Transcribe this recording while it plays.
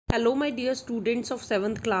Hello my dear students of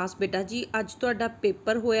 7th class. ਬੇਟਾ ਜੀ ਅੱਜ ਤੁਹਾਡਾ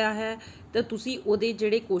ਪੇਪਰ ਹੋਇਆ ਹੈ ਤਾਂ ਤੁਸੀਂ ਉਹਦੇ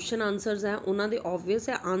ਜਿਹੜੇ ਕੁਐਸਚਨ ਆਨਸਰਸ ਹੈ ਉਹਨਾਂ ਦੇ ਆਬਵੀਅਸ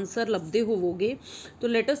ਹੈ ਆਨਸਰ ਲੱਭਦੇ ਹੋਵੋਗੇ। ਤਾਂ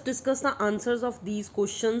let us discuss the answers of these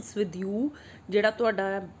questions with you. ਜਿਹੜਾ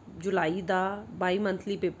ਤੁਹਾਡਾ ਜੁਲਾਈ ਦਾ ਬਾਈ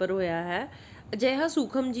ਮੰਥਲੀ ਪੇਪਰ ਹੋਇਆ ਹੈ। ਅਜਿਹਾ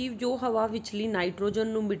ਸੂਖਮ ਜੀਵ ਜੋ ਹਵਾ ਵਿਚਲੀ ਨਾਈਟ੍ਰੋਜਨ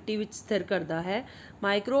ਨੂੰ ਮਿੱਟੀ ਵਿੱਚ ਸਥਿਰ ਕਰਦਾ ਹੈ।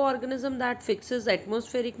 Micro ਆਰਗੈਨਿਜ਼ਮ that ਫਿਕਸਿਸ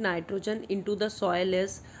ਐਟਮੋਸਫੇਰਿਕ nitrogen into the soil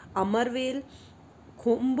is ਅਮਰਵੇਲ,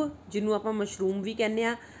 ਖੁੰਭ ਜਿਹਨੂੰ ਆਪਾਂ ਮਸ਼ਰੂਮ ਵੀ ਕਹਿੰਦੇ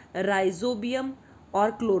ਆ, ਰਾਈਜ਼ੋਬੀਅਮ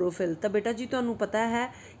ਔਰ ਕਲੋਰੋਫਿਲ। ਤਾਂ ਬੇਟਾ ਜੀ ਤੁਹਾਨੂੰ ਪਤਾ ਹੈ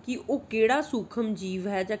ਕਿ ਉਹ ਕਿਹੜਾ ਸੂਖਮ ਜੀਵ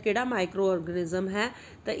ਹੈ ਜਾਂ ਕਿਹੜਾ ਮਾਈਕਰੋ ਆਰਗੈਨਿਜ਼ਮ ਹੈ।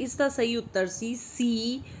 ਤਾਂ ਇਸ ਦਾ ਸਹੀ ਉੱਤਰ ਸੀ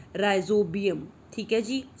ਸੀ, ਰਾਈਜ਼ੋਬੀਅਮ। ਠੀਕ ਹੈ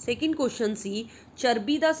ਜੀ। ਸੈਕਿੰਡ ਕੁਐਸਚਨ ਸੀ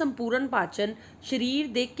ਚਰਬੀ ਦਾ ਸੰਪੂਰਨ ਪਾਚਨ ਸਰੀਰ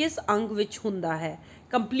ਦੇ ਕਿਸ ਅੰਗ ਵਿੱਚ ਹੁੰਦਾ ਹੈ।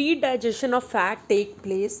 Complete digestion of fat take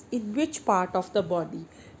place in which part of the body.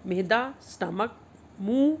 ਮਿਹਦਾ, stomach,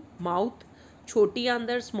 ਮੂੰਹ, ਮਾਊਥ, ਛੋਟੀ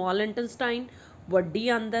ਆਂਦਰ ਸਮॉल ਇੰਟੈਸਟਾਈਨ, ਵੱਡੀ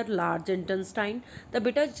ਆਂਦਰ ਲਾਰਜ ਇੰਟੈਸਟਾਈਨ। ਤਾਂ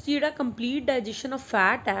ਬੇਟਾ ਜਿਹੜਾ ਕੰਪਲੀਟ ਡਾਈਜੈਸ਼ਨ ਆਫ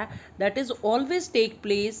ਫੈਟ ਹੈ that is always take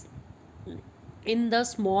place in the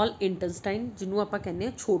ਸਮॉल intestine, ਜਿਹਨੂੰ ਆਪਾਂ ਕਹਿੰਦੇ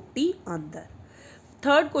ਹਾਂ ਛੋਟੀ ਆਂਦਰ।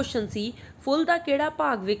 ਥਰਡ ਕੁਐਸਚਨ ਸੀ ਫੁੱਲ ਦਾ ਕਿਹੜਾ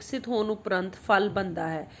ਭਾਗ ਵਿਕਸਿਤ ਹੋਣ ਉਪਰੰਤ ਫਲ ਬਣਦਾ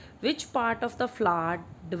ਹੈ। ਵਿਚ part of the flower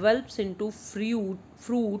ਡਿਵੈਲਪਸ into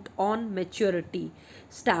fruit on maturity.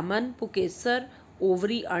 ਸਟੈਮਨ, ਪੁਕੇਸਰ,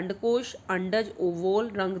 ovary ਅੰਡਕੋਸ਼, ਅੰਡਜ ਓਵੋਲ,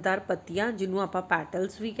 ਰੰਗਦਾਰ ਪੱਤੀਆਂ ਜਿਹਨੂੰ ਆਪਾਂ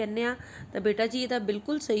ਪੈਟਲਸ ਵੀ ਕਹਿੰਦੇ ਆ। ਤਾਂ ਬੇਟਾ ਜੀ ਇਹਦਾ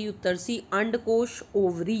ਬਿਲਕੁਲ ਸਹੀ ਉੱਤਰ ਸੀ ਅੰਡਕੋਸ਼,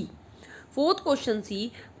 ਓਵਰੀ। ਫੋਰਥ ਕੁਐਸਚਨ ਸੀ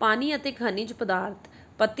ਪਾਣੀ ਅਤੇ ਖਣਿਜ ਪਦਾਰਥ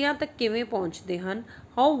ਪੱਤਿਆਂ ਤੱਕ ਕਿਵੇਂ ਪਹੁੰਚਦੇ ਹਨ।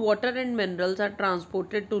 How water and minerals R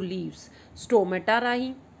ਟਰਾਂਸਪੋਰਟਡ to leaves. Stomata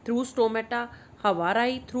ਰਾਹੀਂ, ਥਰੂ ਸਟੋਮੇਟਾ, ਹਵਾ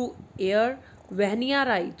ਰਾਹੀਂ, ਥਰੂ ਏਅਰ, ਵਹਿਣੀਆਂ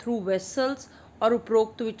ਰਾਹੀਂ, ਥਰੂ ਵੈਸਲਸ ਔਰ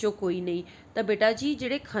ਉਪਰੋਕਤ ਵਿੱਚੋਂ ਕੋਈ ਨਹੀਂ। ਤਾਂ ਬੇਟਾ ਜੀ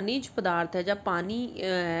ਜਿਹੜੇ ਖਣਿਜ ਪਦਾਰਥ ਹੈ ਜਾਂ ਪਾਣੀ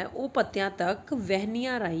ਹੈ ਉਹ ਪੱਤਿਆਂ ਤੱਕ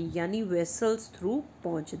ਵਹਿਣੀਆਂ ਰਾਹੀਂ ਯਾਨੀ ਵੈਸਲਸ ਥਰੂ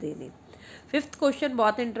ਪਹੁੰਚਦੇ ਨੇ। ਫਿਫਥ ਕੁਐਸਚਨ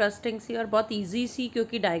ਬਹੁਤ ਇੰਟਰਸਟਿੰਗ ਸੀ ਔਰ ਬਹੁਤ ਈਜ਼ੀ ਸੀ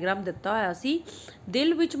ਕਿਉਂਕਿ ਡਾਇਗਰਾਮ ਦਿੱਤਾ ਹੋਇਆ ਸੀ।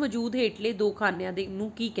 ਦਿਲ ਵਿੱਚ ਮੌਜੂਦ ਹੇਠਲੇ ਦੋ ਖਾਨਿਆਂ ਦੇ ਨੂੰ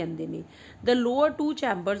ਕੀ ਕਹਿੰਦੇ ਨੇ। ਦ lower to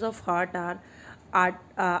chambers of heart R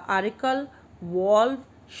ਆਰਿਕਲ, valve,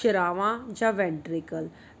 ਸ਼ਰਾਵਾਂ ਜਾਂ ਵੈਂਟਰੀਕਲ।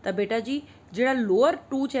 ਤਾਂ ਬੇਟਾ ਜੀ ਜਿਹੜਾ ਲੋਅਰ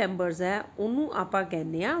ਟੂ ਚੈਂਬਰਸ ਹੈ ਉਹਨੂੰ ਆਪਾਂ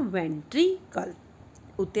ਕਹਿੰਦੇ ਆ ਵੈਂਟਰੀਕਲ।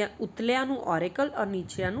 ਉਤਲਿਆਂ ਨੂੰ ਔਰਿਕਲ ਔਰ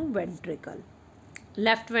ਨੀਚਿਆਂ ਨੂੰ ਵੈਂਟਰੀਕਲ।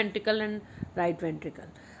 Left ਵੈਂਟਰੀਕਲ and right ਵੈਂਟਰੀਕਲ।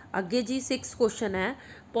 ਅੱਗੇ ਜੀ 6th ਕੁਐਸਚਨ ਹੈ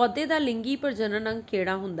ਪੌਦੇ ਦਾ ਲਿੰਗੀ ਪ੍ਰਜਨਨ ਅੰਗ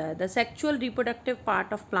ਕਿਹੜਾ ਹੁੰਦਾ ਹੈ। ਦ ਸੈਕਚੁਅਲ reproductive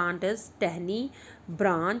part of plant is ਟਹਿਨੀ,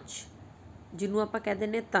 branch ਜਿਹਨੂੰ ਆਪਾਂ ਕਹਿ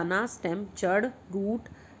ਦਿੰਦੇ ਤਨਾ, ਸਟੈਮ, ਜੜ, ਰੂਟ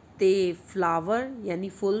ਅਤੇ ਫਲਾਵਰ ਯਾਨੀ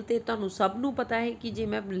ਫੁੱਲ। ਅਤੇ ਤੁਹਾਨੂੰ ਸਭ ਨੂੰ ਪਤਾ ਹੈ ਕਿ ਜੇ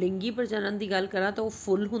ਮੈਂ ਲਿੰਗੀ ਪ੍ਰਜਨਨ ਦੀ ਗੱਲ ਕਰਾਂ ਤਾਂ ਉਹ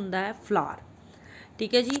ਫੁੱਲ ਹੁੰਦਾ ਹੈ, ਫਲਾਰ।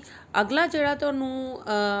 ਠੀਕ ਹੈ ਜੀ। ਅਗਲਾ ਜਿਹੜਾ ਤੁਹਾਨੂੰ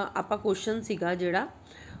ਆਪਾਂ ਕੁਐਸਚਨ ਸੀਗਾ ਜਿਹੜਾ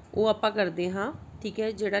ਉਹ ਆਪਾਂ ਕਰਦੇ ਹਾਂ। ਠੀਕ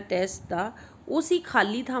ਹੈ, ਜਿਹੜਾ ਟੈਸਟ ਦਾ ਉਹ ਸੀ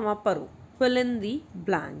ਖਾਲੀ ਥਾਵਾਂ ਭਰੋ, ਫਿਲ ਇਨ ਦੀ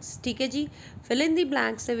ਬਲੈਂਕਸ। ਠੀਕ ਹੈ ਜੀ। ਫਿਲ ਇਨ ਦੀ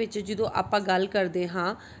ਬਲੈਂਕਸ ਦੇ ਵਿੱਚ ਜਦੋਂ ਆਪਾਂ ਗੱਲ ਕਰਦੇ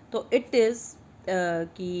ਹਾਂ ਤਾਂ ਇਟ ਇਜ਼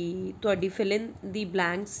ਕਿ ਤੁਹਾਡੀ ਫਿਲ ਇਨ ਦੀ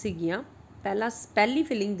ਬਲੈਂਕਸ ਸੀਗੀਆਂ। ਪਹਿਲੀ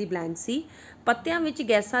ਫਿਲਿੰਗ ਦੀ ਬਲੈਂਕ ਸੀ ਪੱਤਿਆਂ ਵਿੱਚ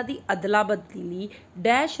ਗੈਸਾਂ ਦੀ ਅਦਲਾ ਬਦਲੀ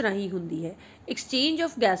ਡੈਸ਼ ਰਾਹੀਂ ਹੁੰਦੀ ਹੈ। Exchange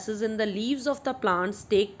of gases in the leaves of the plants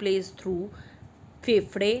take place through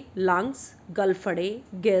ਫੇਫੜੇ, ਲੰਗਸ, ਗਲਫੜੇ,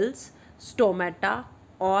 ਗਿਲਸ, ਸਟੋਮੈਟਾ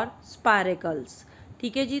ਔਰ ਸਪਾਇਰੇਕਲਸ।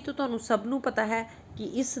 ਠੀਕ ਹੈ ਜੀ। ਤਾਂ ਤੁਹਾਨੂੰ ਸਭ ਨੂੰ ਪਤਾ ਹੈ ਕਿ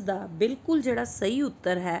ਇਸ ਦਾ ਬਿਲਕੁਲ ਜਿਹੜਾ ਸਹੀ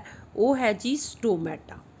ਉੱਤਰ ਹੈ ਉਹ ਹੈ ਜੀ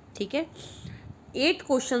ਸਟੋਮੈਟਾ। ਠੀਕ ਹੈ। 8th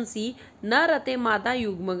ਕੁਐਸਚਨ ਸੀ ਨਰ ਅਤੇ ਮਾਦਾ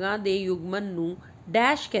ਯੁਗਮਕਾਂ ਦੇ ਯੁਗਮਨ ਨੂੰ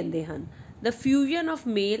ਡੈਸ਼ ਕਹਿੰਦੇ ਹਨ। ਦ fusion of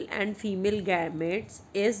male and female ਗੈਮੇਟਸ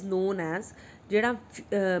is non as. ਜਿਹੜਾ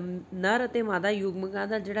ਨਰ ਅਤੇ ਮਾਦਾ ਯੁਗਮਕਾਂ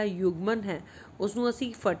ਦਾ ਜਿਹੜਾ ਯੁਗਮਨ ਹੈ ਉਸਨੂੰ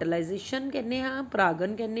ਅਸੀਂ ਫਰਟੀਲਾਈਜੇਸ਼ਨ ਕਹਿੰਦੇ ਹਾਂ,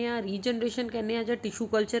 ਪਰਾਗਨ ਕਹਿੰਦੇ ਹਾਂ, ਰੀਜਨਰੇਸ਼ਨ ਕਹਿੰਦੇ ਹਾਂ ਜਾਂ ਟਿਸ਼ੂ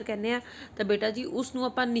ਕਲਚਰ ਕਹਿੰਦੇ ਹਾਂ। ਤਾਂ ਬੇਟਾ ਜੀ ਉਸ ਨੂੰ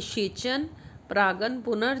ਆਪਾਂ ਨਿਸ਼ੇਚਨ, ਪਰਾਗਨ,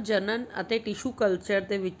 ਪੁਨਰ ਜਨਨ ਅਤੇ ਟਿਸ਼ੂ ਕਲਚਰ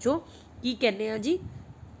ਦੇ ਵਿੱਚੋਂ ਕੀ ਕਹਿੰਦੇ ਹਾਂ ਜੀ,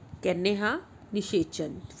 ਕਹਿੰਦੇ ਹਾਂ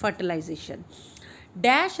ਨਿਸ਼ੇਚਨ, ਫਰਟੀਲਾਈਜੇਸ਼ਨ।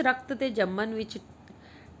 ਡੈਸ਼ ਰਕਤ ਦੇ ਜੰਮਣ ਵਿੱਚ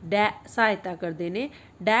ਸਹਾਇਤਾ ਕਰਦੇ ਨੇ।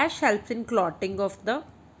 Dash helps in ਕਲੌਟਿੰਗ of the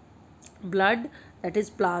blood that is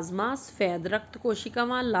plasma, ਸਫੈਦ ਰਕਤ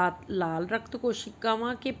ਕੋਸ਼ਿਕਾਵਾਂ, ਲਾਲ ਰਕਤ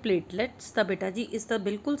ਕੋਸ਼ਿਕਾਵਾਂ ਕੇ ਪਲੇਟਲੈਟਸ। ਤਾਂ ਬੇਟਾ ਜੀ ਇਸ ਦਾ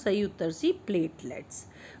ਬਿਲਕੁਲ ਸਹੀ ਉੱਤਰ ਸੀ ਪਲੇਟਲੈਟਸ।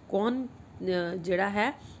 ਕੌਣ ਜਿਹੜਾ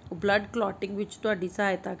ਹੈ ਉਹ ਬਲੱਡ ਕਲੌਟਿੰਗ ਵਿੱਚ ਤੁਹਾਡੀ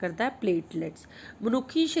ਸਹਾਇਤਾ ਕਰਦਾ ਹੈ, ਪਲੇਟਲੈਟਸ।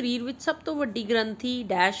 ਮਨੁੱਖੀ ਸਰੀਰ ਵਿੱਚ ਸਭ ਤੋਂ ਵੱਡੀ ਗ੍ਰੰਥੀ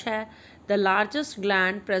ਡੈਸ਼ ਹੈ। ਦ largest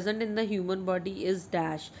gland present in the human body is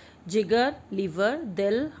dash. ਜਿਗਰ, ਲੀਵਰ,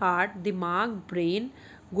 ਦਿਲ, ਹਾਰਟ, ਦਿਮਾਗ, ਬ੍ਰੇਨ,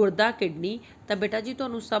 ਗੁਰਦਾ, ਕਿਡਨੀ। ਤਾਂ ਬੇਟਾ ਜੀ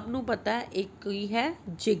ਤੁਹਾਨੂੰ ਸਭ ਨੂੰ ਪਤਾ ਹੈ ਇੱਕ ਹੀ ਹੈ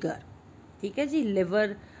ਜਿਗਰ। ਠੀਕ ਹੈ ਜੀ।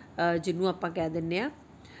 ਲਿਵਰ ਜਿਹਨੂੰ ਆਪਾਂ ਕਹਿ ਦਿੰਦੇ ਹਾਂ।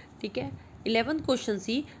 ਠੀਕ ਹੈ। 11th ਕੁਐਸਚਨ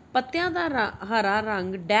ਸੀ ਪੱਤਿਆਂ ਦਾ ਹਰਾ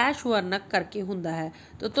ਰੰਗ ਡੈਸ਼ ਵਰਣਕ ਕਰਕੇ ਹੁੰਦਾ ਹੈ।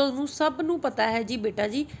 ਤਾਂ ਤੁਹਾਨੂੰ ਸਭ ਨੂੰ ਪਤਾ ਹੈ ਜੀ ਬੇਟਾ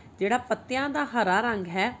ਜੀ ਜਿਹੜਾ ਪੱਤਿਆਂ ਦਾ ਹਰਾ ਰੰਗ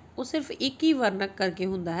ਹੈ ਉਹ ਸਿਰਫ ਇੱਕ ਹੀ ਵਰਣਕ ਕਰਕੇ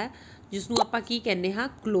ਹੁੰਦਾ ਹੈ ਜਿਸਨੂੰ ਆਪਾਂ ਕੀ ਕਹਿੰਦੇ ਹਾਂ,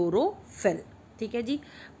 ਕਲੋਰੋਫਿਲ। ठीक है जी।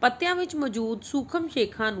 पत्तियां विच मौजूद सूखम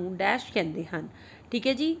शेखां नूं डैश कहंदे हन। ठीक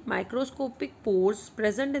है जी। Microscopic pores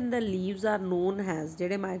present in the leaves are known has,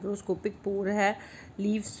 जिहड़े माइक्रोस्कोपिक पोर है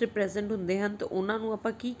लीव्स 'ਚ प्रेजेंट हुंदे हन तो उन्हां नूं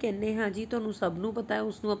आपां की कहने हाँ जी, तुहानूं सब नूं पता है।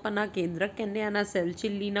 उसनूं आपां ना केंद्रक कहने ना सैल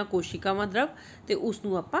झिल्ली ना कोशिकावां द्रव, ते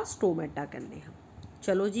उसनूं आपां स्टोमेटा कहने हाँ।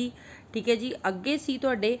 चलो जी ठीक है जी। अगे सी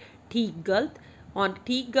तुहाडे ठीक गलत ऑन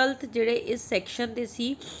ठीक गलत जिहड़े इस सैक्शन ते सी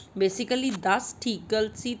बेसिकली 10 ठीक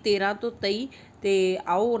गलत सी 13 तो 23 ते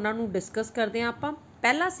आओ उन्हां नूं डिस्कस करते हैं आपां।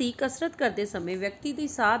 पहला सी कसरत करते समय व्यक्ति की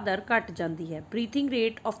साह दर घट जाती है, breathing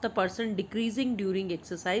rate of the person decreasing during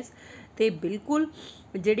exercise. तो बिल्कुल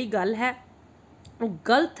जिहड़ी गल है वो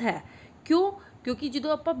गलत है। क्यों? क्योंकि जो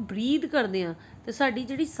आप ब्रीथ करते हैं तो साड़ी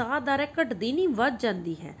जिहड़ी साह दर है घटदी नहीं वध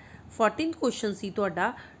जाती है। 14th क्वेश्चन सी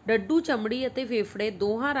तुहाडा, डड्डू चमड़ी अते फेफड़े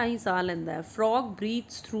दोहां राही साह लैंदा है। Frog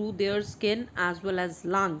breathes through their skin as well as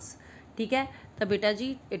lungs. ठीक है, तो बेटा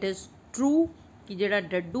जी इट इज़ ट्रू कि जिहड़ा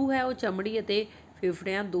डड्डू है वो चमड़ी अते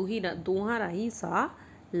फेफड़ियां दोहां राही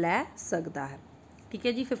साह लै सकदा है। ठीक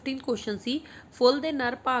है जी। 15th क्वेश्चन सी, फुੱਲ ਦੇ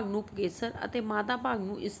ਨਰ ਭਾਗ ਨੂੰ ਕੇਸਰ ਅਤੇ ਮਾਦਾ ਭਾਗ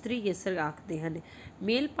ਨੂੰ ਇਸਤਰੀ ਕੇਸਰ ਆਖਦੇ ਹਨ।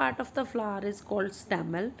 ਮੇਲ part of the flower is called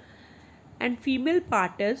ਸਟੈਮਲ and female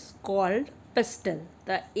part is called pistol.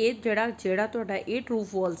 ਤਾਂ ਇਹ ਜਿਹੜਾ ਤੁਹਾਡਾ ਇਹ ਟਰੂ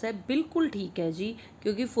ਫਾਲਸ ਹੈ ਬਿਲਕੁਲ ਠੀਕ ਹੈ ਜੀ,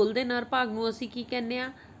 ਕਿਉਂਕਿ ਫੁੱਲ ਦੇ ਨਰ ਭਾਗ ਨੂੰ ਅਸੀਂ ਕੀ ਕਹਿੰਦੇ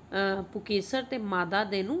ਆ ਪੁਕੇਸਰ ਤੇ ਮਾਦਾ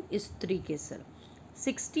ਦੇ ਨੂੰ ਇਸਤਰੀ ਕੇਸਰ।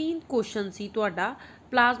 16th क्वेश्चन सी तुहाडा,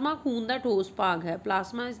 प्लाज्मा खून का ठोस भाग है।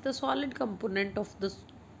 Plasma is the solid component of the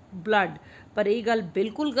blood, पर यह गल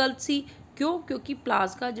बिल्कुल गलत सी। क्यों? क्योंकि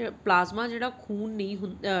प्लाज्मा जिहड़ा खून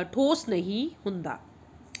नहीं ठोस नहीं हुंदा।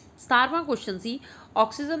 17वां क्वेश्चन सी,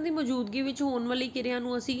 ऑक्सीजन की मौजूदगी विच होने वाली किरिया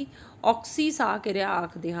नूं असीं ऑक्सी साह किरिया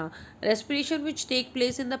आखदे हां। Respiration which take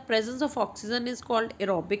place in the presence of oxygen is called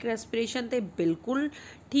aerobic respiration. तो बिल्कुल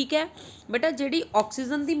ठीक है बेटा, जिहड़ी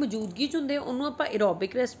ऑक्सीजन की मौजूदगी च हुंदे उहनूं आपां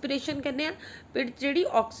एरोबिक रेस्पिरेशन कहने आ, पर जिहड़ी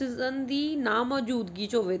ऑक्सीजन की ना मौजूदगी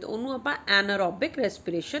च होवे तो उहनूं आपां एनारोबिक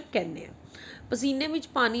रेस्पिरेशन कहने आ। पसीने विच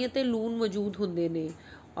पानी अते लून मौजूद हुंदे ने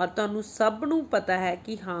और तुहानूं सब नूं पता है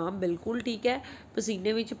कि हाँ बिल्कुल ठीक है,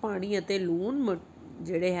 पसीने विच पानी अते लून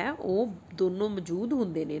जिहड़े है वो दोनों मौजूद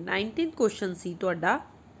हुंदे ने। 19th क्वेश्चन सी तुहाडा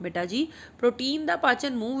बेटा जी, प्रोटीन का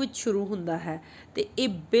पाचन मूँह विच शुरू हुंदा है, तो ये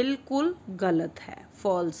बिल्कुल गलत है,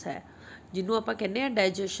 फॉल्स है। जिन्हों आपां कहने आ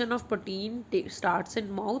digestion of protein starts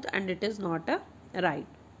in mouth and it is not a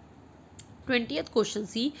right. 20th question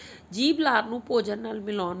सी, जीभ लार नूं भोजन नाल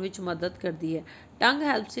मिलाउण विच मदद करती है। टंग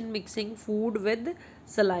helps in mixing food with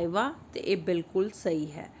saliva, तो ये बिल्कुल सही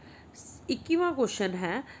है। 21वां क्वेश्चन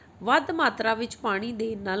है, ਵੱਧ ਮਾਤਰਾ ਵਿੱਚ ਪਾਣੀ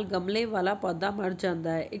ਦੇਣ ਨਾਲ ਗਮਲੇ ਵਾਲਾ ਪੌਦਾ ਮਰ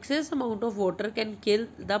ਜਾਂਦਾ ਹੈ। Access amount of water can kill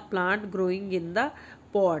the plant growing in the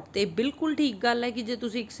pot. ਤੇ ਬਿਲਕੁਲ ਠੀਕ ਗੱਲ ਹੈ ਕਿ ਜੇ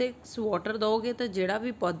ਤੁਸੀਂ ਐਕਸੈਸ ਵਾਟਰ ਦਿਓਗੇ ਤਾਂ ਜਿਹੜਾ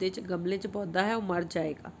ਵੀ ਪੌਦੇ 'ਚ ਗਮਲੇ 'ਚ ਪੌਦਾ ਹੈ ਉਹ ਮਰ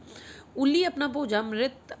ਜਾਏਗਾ। ਉੱਲੀ ਆਪਣਾ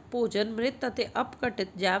ਭੋਜਨ ਮ੍ਰਿਤ ਅਤੇ ਅਪਘਟਿਤ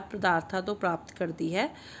ਜੈਵ ਪਦਾਰਥਾਂ ਤੋਂ ਪ੍ਰਾਪਤ ਕਰਦੀ ਹੈ।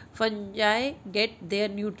 Fungi get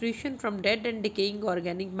their nutrition from dead and decaying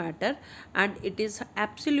organic matter and it is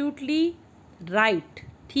absolutely right.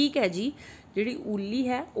 ठीक है जी, जिहड़ी ਉੱਲੀ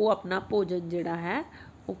है वो अपना भोजन जिहड़ा है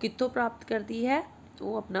वो कित्थों प्राप्त करती है?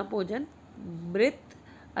 वो अपना भोजन मृत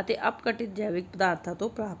ਅਤੇ अपघटित जैविक पदार्थों तो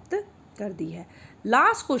प्राप्त करती है।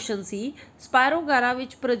 लास्ट क्वेश्चन सी, स्पायरोगारा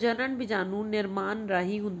विच प्रजनन बीजाणु निर्माण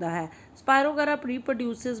राही हुंदा है। स्पायरोगारा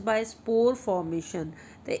प्रीप्रोड्यूसिस बाय स्पोर फॉर्मेशन,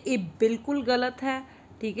 तो ये बिल्कुल गलत है।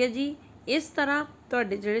 ठीक है जी। इस तरह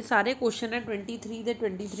तुहाडे जिहड़े सारे क्वेश्चन है 23 ਦੇ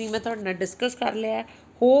 23 मैं तुहाडे नाल डिस्कस कर लिया है।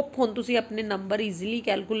 होप हुण तुसीं अपने नंबर ईजीली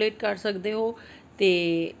कैलकुलेट कर सकते हो। तो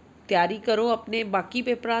तैयारी करो अपने बाकी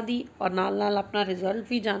पेपरां दी और नाल नाल अपना रिजल्ट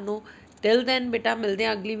भी जानो। टिल दैन बेटा मिलते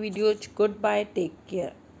हैं अगली वीडियो च। Good bye, take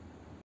care.